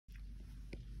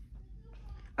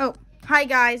Hi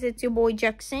guys, it's your boy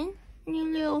Jackson.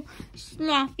 You little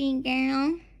sloppy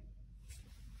girl.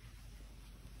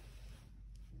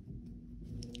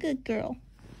 Good girl.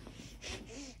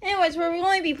 Anyways, we're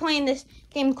going to be playing this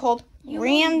game called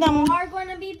Random. You are going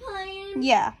to be playing?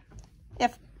 Yeah.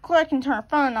 If Claire can turn her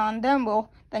phone on,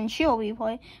 then she'll be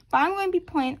playing. But I'm going to be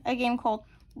playing a game called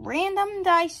Random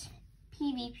Dice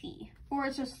PvP. Or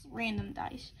it's just random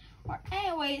dice. Or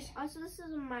anyways. Also, this is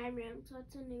my room, so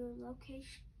it's a new location.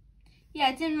 Yeah,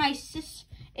 it's in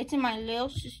my little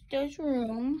sister's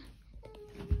room.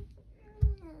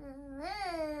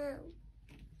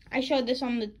 I showed this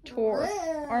on the tour,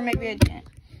 or maybe I didn't.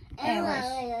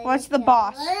 Anyways, what's the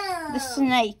boss? The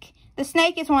snake. The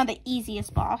snake is one of the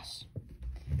easiest boss,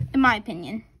 in my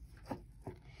opinion.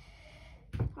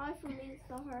 Probably for me, it's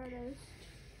the hardest.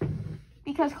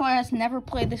 Because Claire has never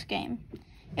played this game.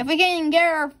 If we can get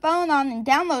her phone on and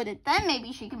download it, then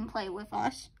maybe she can play with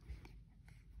us.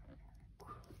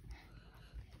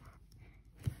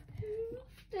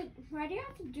 Why do you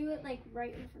have to do it like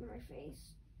right in front of my face?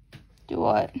 Do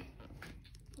what?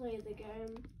 Play the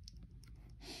game.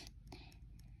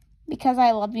 Because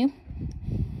I love you.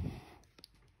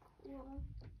 Yeah.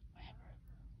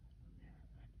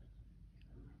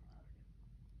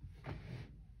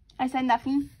 I said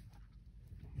nothing.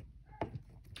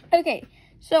 Okay,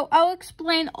 so I'll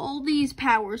explain all these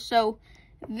powers. So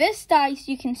this dice,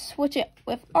 you can switch it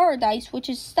with our dice, which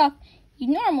is stuff you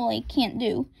normally can't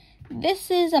do.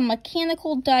 This is a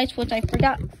mechanical dice, which I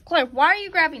forgot. Claire, why are you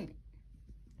grabbing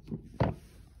it?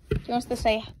 She wants to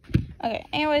say. Okay,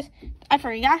 anyways, I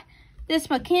forgot. This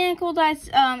mechanical dice,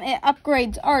 it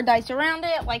upgrades our dice around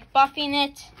it, like buffing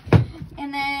it.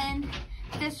 And then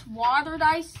this water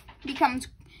dice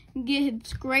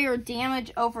gives greater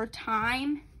damage over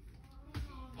time.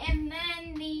 And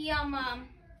then the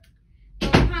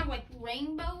kind of like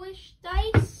rainbowish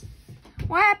dice.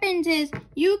 What happens is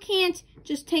you can't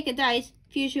just take a dice,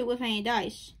 fuse it with any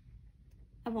dice.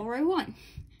 I've already won.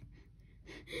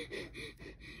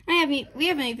 We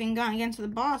haven't even gone against the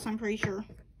boss, I'm pretty sure.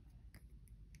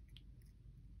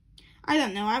 I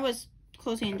don't know. I was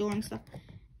closing the door and stuff.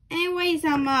 Anyways,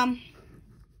 the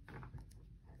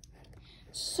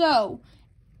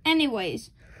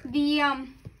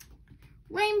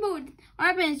rainbow, what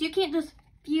happens, you can't just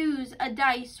fuse a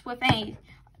dice with any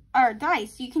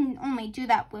dice. You can only do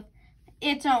that with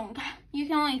its own. You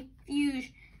can only fuse.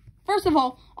 First of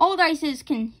all dices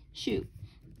can shoot.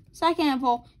 Second of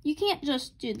all, you can't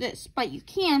just do this, but you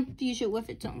can fuse it with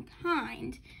its own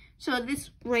kind. So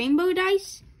this rainbow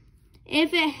dice,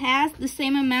 if it has the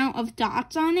same amount of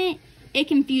dots on it, it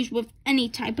can fuse with any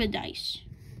type of dice.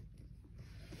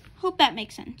 Hope that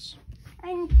makes sense.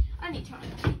 I need to turn on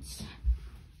the lights.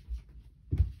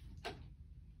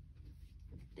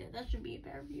 Yeah, that should be a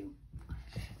better view.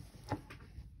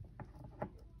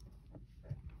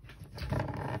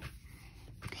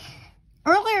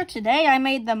 Earlier today, I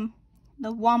made the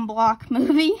One Block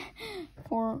movie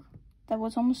that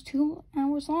was almost 2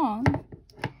 hours long.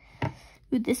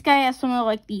 Dude, this guy has some of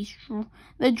like these.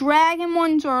 The dragon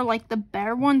ones are like the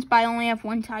better ones, but I only have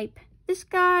one type. This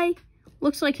guy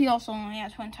looks like he also only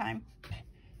has one type.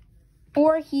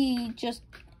 Or he just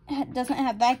doesn't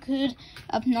have that good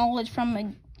of knowledge from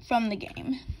the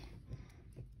game.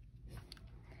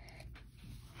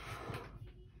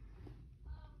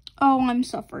 Oh, I'm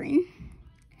suffering.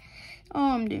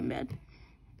 Oh, I'm doing bad.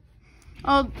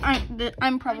 Oh,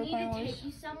 I'm probably going to lose. Take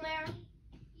you somewhere.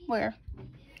 Where?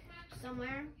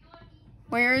 Somewhere.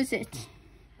 Where is it?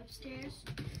 Upstairs.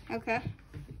 Okay.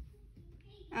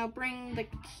 I'll bring the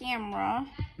camera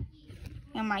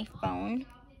and my phone.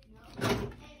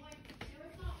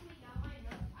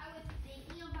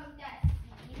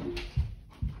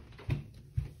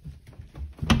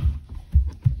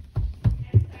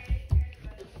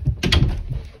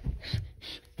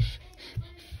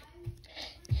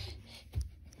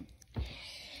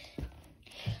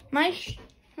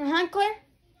 Claire?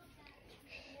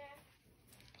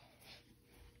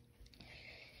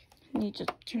 You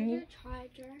just turn your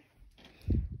charger.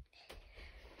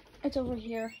 It's over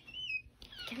here.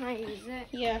 Can I use it?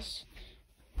 Yes.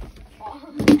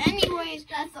 Oh. Anyways,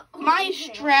 my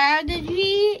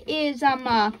strategy is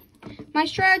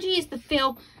to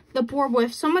fill the board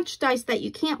with so much dice that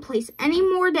you can't place any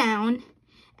more down,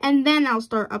 and then I'll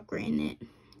start upgrading it.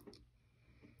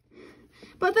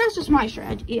 But that's just my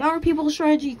strategy. Other people's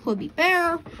strategy could be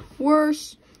better,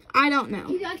 worse. I don't know.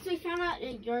 You actually found out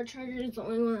that your charger is the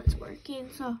only one that's working.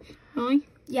 So really?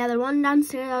 Yeah, the one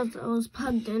downstairs that was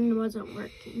plugged in wasn't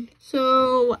working.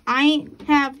 So I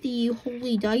have the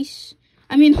holy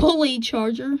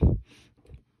charger.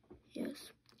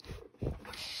 Yes.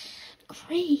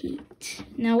 Great.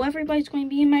 Now everybody's going to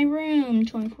be in my room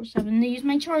 24/7 to use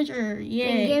my charger. Yay.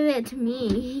 And give it to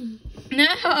me.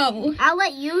 No. I'll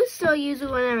let you still use it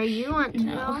whenever you want to.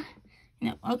 No.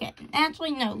 No. Okay.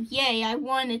 Actually, no. Yay. I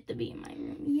want it to be in my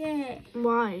room. Yay.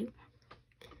 Why?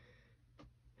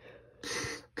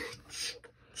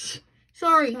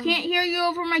 Sorry, can't hear you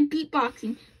over my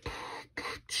beatboxing.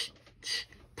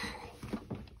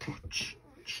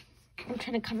 I'm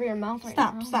trying to cover your mouth right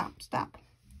now. Stop.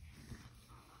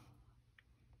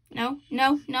 No.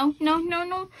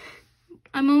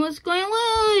 I'm almost going to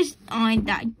lose. Oh, I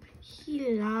died.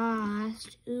 He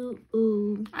lost.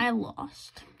 Ooh. I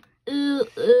lost. Ooh.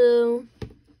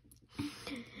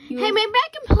 Hey, maybe I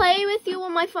can play with you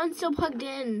when my phone's still plugged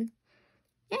in.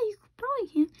 Yeah, you probably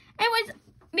can. Anyways,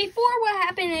 before what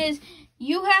happened is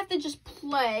you have to just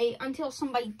play until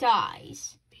somebody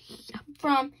dies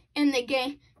from in the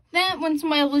game. Then when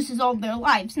somebody loses all their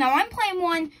lives. Now I'm playing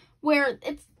one where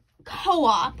it's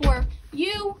co-op where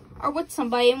you are with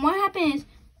somebody, and what happens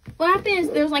is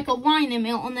there's like a line in the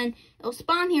middle, and then it'll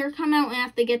spawn here, come out, and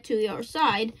have to get to the other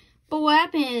side. But what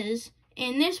happens is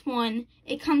in this one,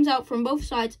 it comes out from both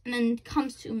sides and then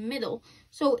comes to the middle.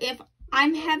 So if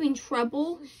I'm having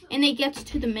trouble and it gets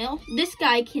to the middle, this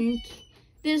guy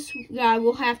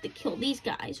will have to kill these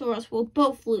guys, or else we'll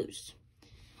both lose.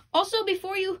 Also,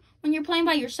 when you're playing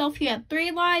by yourself, you have 3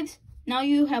 lives. Now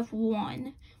you have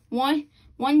 1.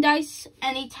 One dice,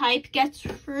 any type gets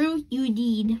through, you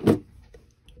need.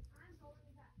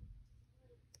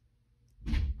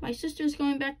 My sister's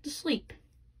going back to sleep.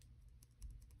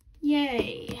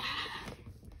 Yay.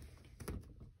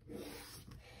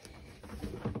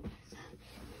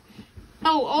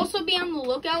 Oh, also be on the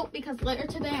lookout because later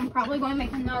today I'm probably going to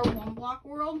make another One Block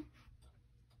World.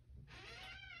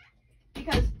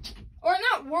 Or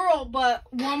not world, but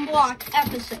One Block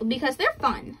episode because they're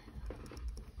fun.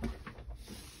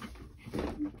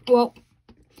 Well,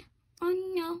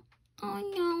 no.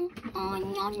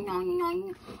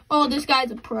 Oh, this guy's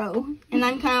a pro, and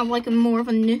I'm kind of like more of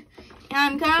a new. And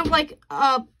I'm kind of like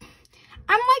I'm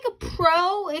like a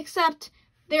pro, except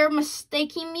they're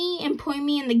mistaking me and putting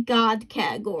me in the God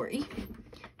category.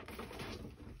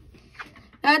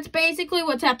 That's basically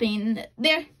what's happening.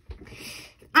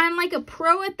 I'm like a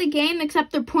pro at the game,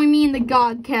 except they're putting me in the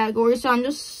God category, so I'm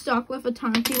just stuck with a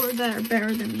ton of people that are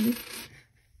better than me.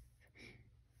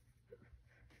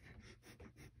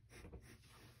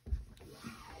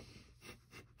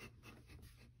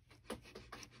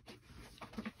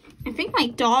 I think my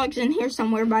dog's in here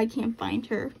somewhere, but I can't find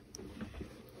her.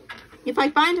 If I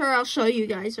find her, I'll show you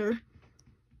guys her.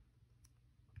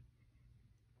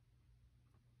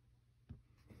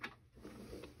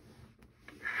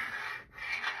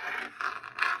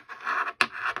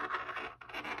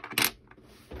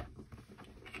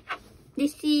 You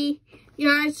see,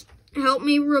 you guys help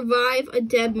me revive a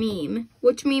dead meme.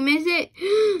 Which meme is it?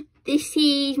 This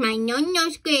is my no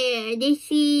square. This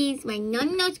is my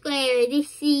no square.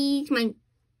 This is my...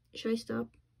 Should I stop?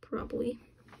 Probably.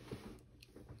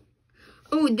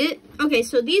 Oh, okay,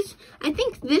 so these... I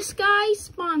think this guy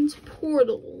spawns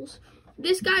portals.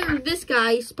 This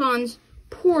guy spawns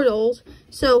portals.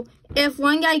 So, if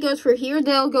one guy goes for here,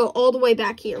 they'll go all the way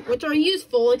back here. Which are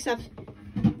useful, except...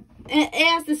 It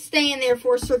has to stay in there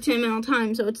for a certain amount of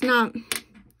time, so it's not...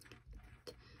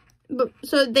 But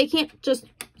so they can't just...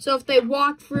 So if they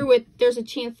walk through it, there's a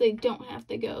chance they don't have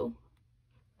to go.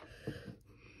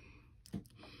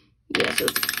 Yeah, so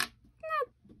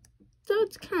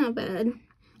it's kind of bad.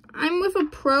 I'm with a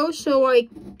pro, so I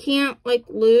can't, like,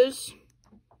 lose.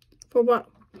 For what?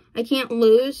 I can't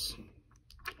lose?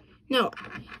 No.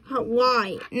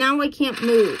 Why? Now I can't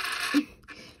move.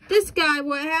 This guy,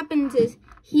 what happens is,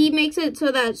 he makes it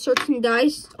so that certain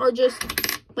dice are just,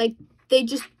 like, they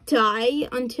just die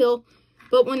until...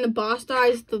 But when the boss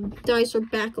dies, the dice are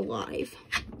back alive.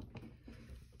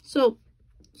 So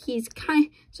he's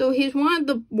one of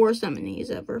the worst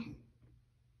enemies ever.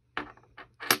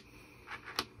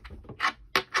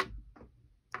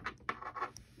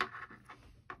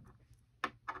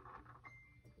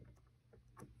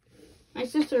 My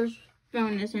sister's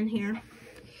phone is in here.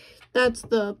 That's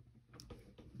the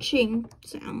ching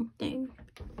sound thing.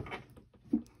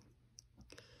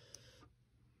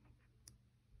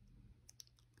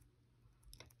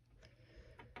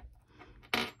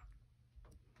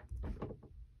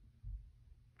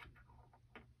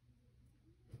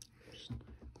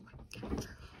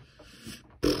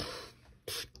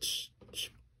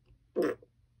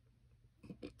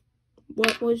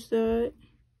 What was that?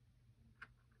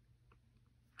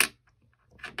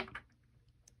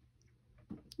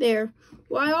 There.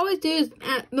 What I always do is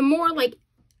the more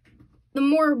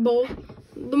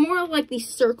the more like these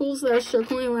circles that are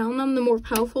circling around them, the more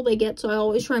powerful they get. So I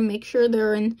always try and make sure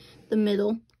they're in the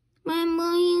middle. When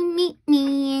will you meet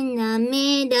me in the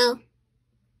middle?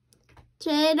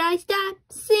 Should I stop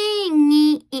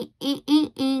singing?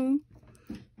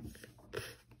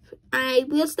 I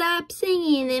will stop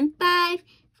singing in 5,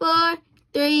 4,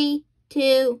 3,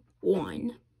 2,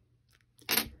 1.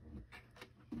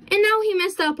 And now he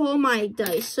messed up all my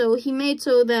dice. So he made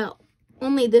so that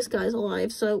only this guy's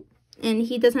alive. So, and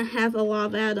he doesn't have a lot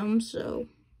of atoms. So,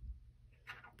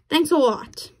 thanks a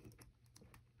lot.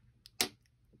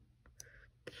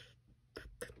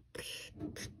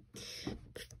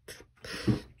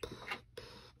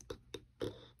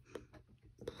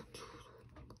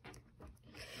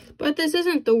 But this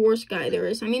isn't the worst guy there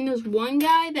is. I mean, there's one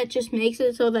guy that just makes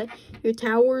it so that your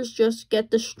towers just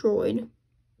get destroyed.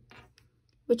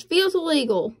 Which feels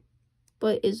illegal,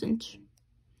 but isn't.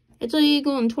 It's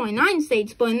illegal in 29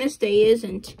 states, but in this state it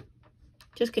isn't.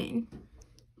 Just kidding.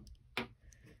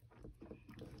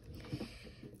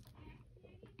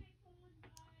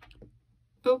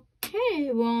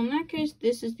 Okay, well in that case,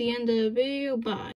 this is the end of the video. Bye.